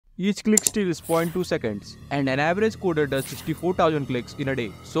Each click steals 0.2 seconds, and an average coder does 64,000 clicks in a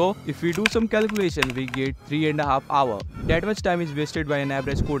day. So, if we do some calculation, we get 3.5 hours. That much time is wasted by an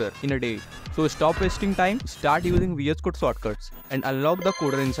average coder in a day. So stop wasting time, start using VS Code shortcuts, and unlock the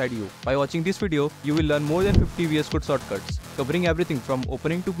coder inside you. By watching this video, you will learn more than 50 VS Code shortcuts, covering everything from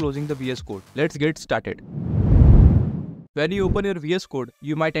opening to closing the VS Code. Let's get started. When you open your VS Code,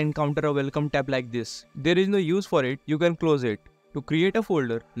 you might encounter a welcome tab like this. There is no use for it, you can close it. To create a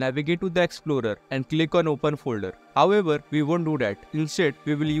folder, navigate to the Explorer and click on Open Folder. However, we won't do that. Instead,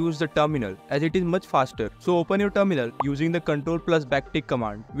 we will use the terminal as it is much faster. So open your terminal using the Ctrl+backtick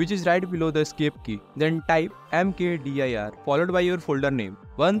command, which is right below the escape key. Then type mkdir followed by your folder name.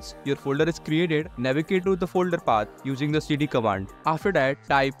 Once your folder is created, navigate to the folder path using the cd command. After that,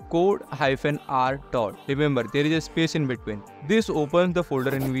 type code-r. Remember, there is a space in between. This opens the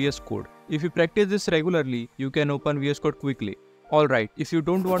folder in VS Code. If you practice this regularly, you can open VS Code quickly. Alright, if you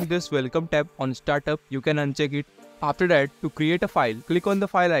don't want this welcome tab on startup, you can uncheck it. After that, to create a file, click on the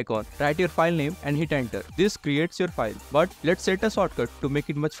file icon, write your file name and hit enter. This creates your file. But let's set a shortcut to make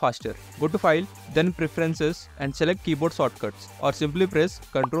it much faster. Go to File, then Preferences and select Keyboard Shortcuts, or simply press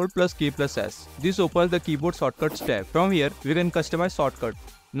Ctrl+K+S. This opens the Keyboard Shortcuts tab. From here, we can customize shortcut.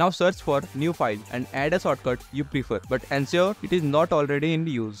 Now search for new file and add a shortcut you prefer, but ensure it is not already in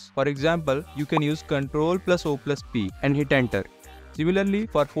use. For example, you can use Ctrl+O+P and hit enter. Similarly,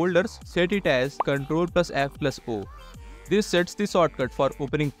 for folders, set it as Ctrl+F+O. This sets the shortcut for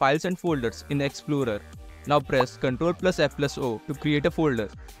opening files and folders in the Explorer. Now press Ctrl+F+O to create a folder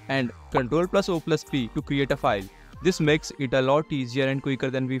and Ctrl+O+P to create a file. This makes it a lot easier and quicker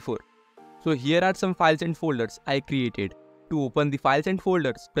than before. So here are some files and folders I created. To open the files and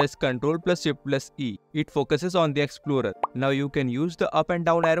folders, press Ctrl+Shift+E. It focuses on the Explorer. Now you can use the up and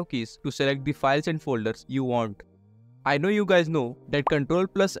down arrow keys to select the files and folders you want. I know you guys know that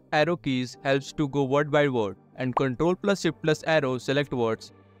Ctrl+arrow keys helps to go word by word, and Ctrl+Shift+arrow select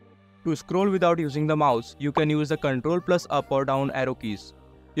words. To scroll without using the mouse, you can use the Ctrl+up or down arrow keys.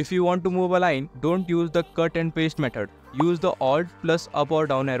 If you want to move a line, don't use the cut and paste method. Use the Alt+up or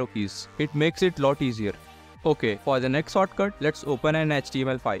down arrow keys. It makes it lot easier. Okay, for the next shortcut, let's open an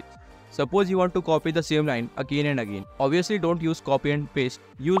HTML file. Suppose you want to copy the same line again and again. Obviously, don't use copy and paste.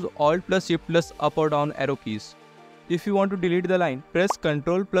 Use Alt+Shift+up or down arrow keys. If you want to delete the line, press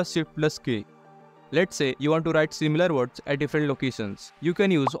Ctrl+Shift+K. Let's say you want to write similar words at different locations. You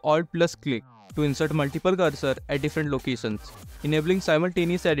can use Alt+Click to insert multiple cursor at different locations, enabling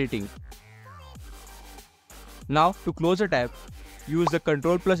simultaneous editing. Now, to close a tab, use the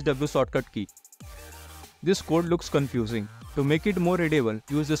Ctrl+W shortcut key. This code looks confusing. To make it more readable,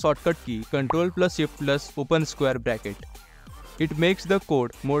 use the shortcut key Ctrl+Shift+open square bracket. It makes the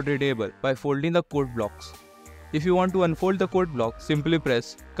code more readable by folding the code blocks. If you want to unfold the code block, simply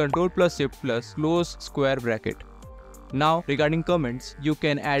press Ctrl+Shift+close square bracket. Now, regarding comments, you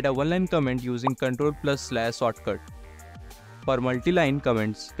can add a one-line comment using Ctrl+/ shortcut. For multi-line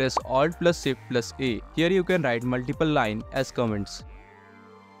comments, press Alt+Shift+A. Here you can write multiple lines as comments.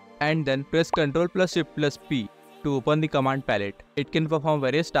 And then press Ctrl+Shift+P to open the command palette. It can perform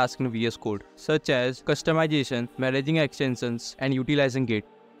various tasks in VS Code, such as customization, managing extensions, and utilizing Git.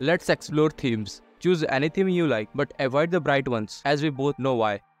 Let's explore themes. Choose any theme you like, but avoid the bright ones, as we both know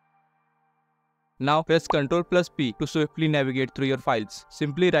why. Now press Ctrl+P to swiftly navigate through your files.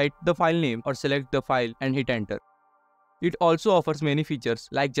 Simply write the file name or select the file and hit enter. It also offers many features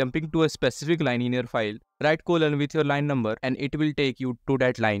like jumping to a specific line in your file. Write colon with your line number and it will take you to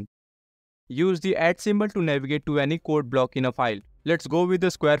that line. Use the @ symbol to navigate to any code block in a file. Let's go with the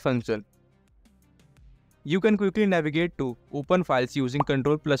square function. You can quickly navigate to open files using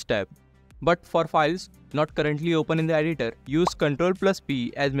Ctrl+Tab. But for files not currently open in the editor, use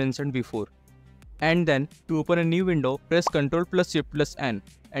Ctrl+P as mentioned before. And then, to open a new window, press Ctrl+Shift+N.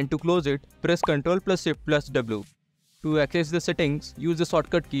 And to close it, press Ctrl+Shift+W. To access the settings, use the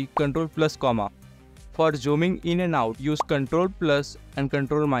shortcut key Ctrl+, For zooming in and out, use Ctrl+ and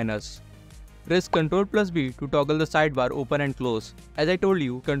Ctrl-. Press Ctrl+B to toggle the sidebar open and close. As I told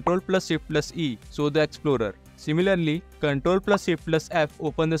you, Ctrl+Shift+E show the Explorer. Similarly, Ctrl+Shift+F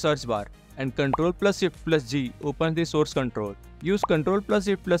open the search bar, and Ctrl+Shift+G opens the source control. Use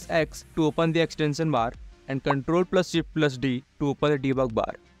Ctrl+Shift+X to open the extension bar, and Ctrl+Shift+D to open the debug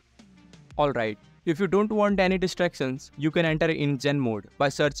bar. Alright, if you don't want any distractions, you can enter in Gen mode by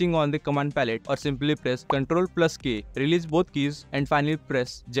searching on the command palette or simply press Ctrl+K, release both keys and finally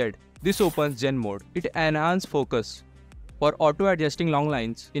press Z. This opens Gen mode. It enhances focus. For auto-adjusting long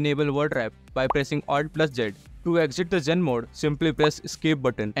lines, enable word wrap by pressing Alt+Z. To exit the Gen mode, simply press escape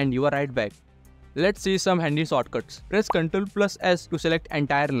button and you are right back. Let's see some handy shortcuts. Press Ctrl plus S to select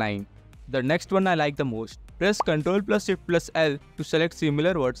entire line. The next one I like the most. Press Ctrl plus Shift plus L to select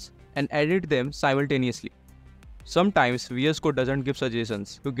similar words and edit them simultaneously. Sometimes VS Code doesn't give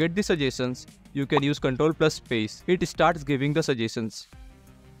suggestions. To get the suggestions, you can use Ctrl plus space. It starts giving the suggestions.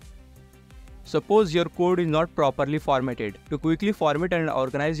 Suppose your code is not properly formatted. To quickly format and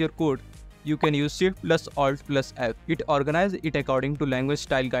organize your code, you can use Shift plus Alt plus F. It organizes it according to language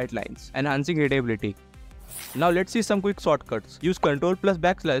style guidelines, enhancing readability. Now let's see some quick shortcuts. Use Ctrl plus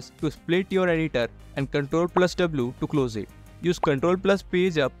backslash to split your editor and Ctrl plus W to close it. Use Ctrl plus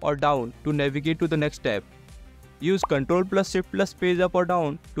page up or down to navigate to the next tab. Use Ctrl plus Shift plus page up or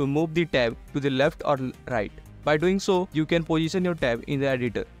down to move the tab to the left or right. By doing so, you can position your tab in the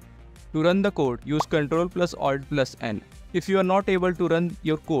editor. To run the code, use Ctrl plus Alt plus N. If you are not able to run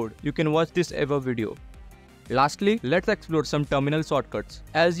your code, you can watch this above video. Lastly, let's explore some terminal shortcuts.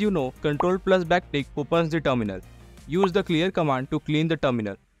 As you know, Ctrl plus backtick opens the terminal. Use the clear command to clean the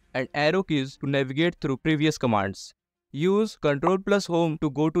terminal and arrow keys to navigate through previous commands. Use Ctrl plus home to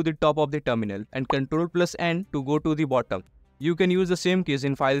go to the top of the terminal and Ctrl plus N to go to the bottom. You can use the same keys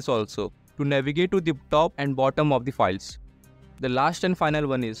in files also to navigate to the top and bottom of the files. The last and final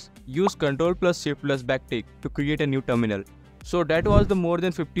one is use Ctrl plus Shift plus backtick to create a new terminal. So that was the more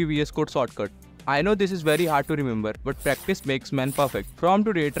than 50 VS Code shortcut. I know this is very hard to remember, but practice makes man perfect. From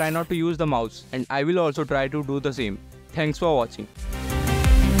today, try not to use the mouse, and I will also try to do the same. Thanks for watching.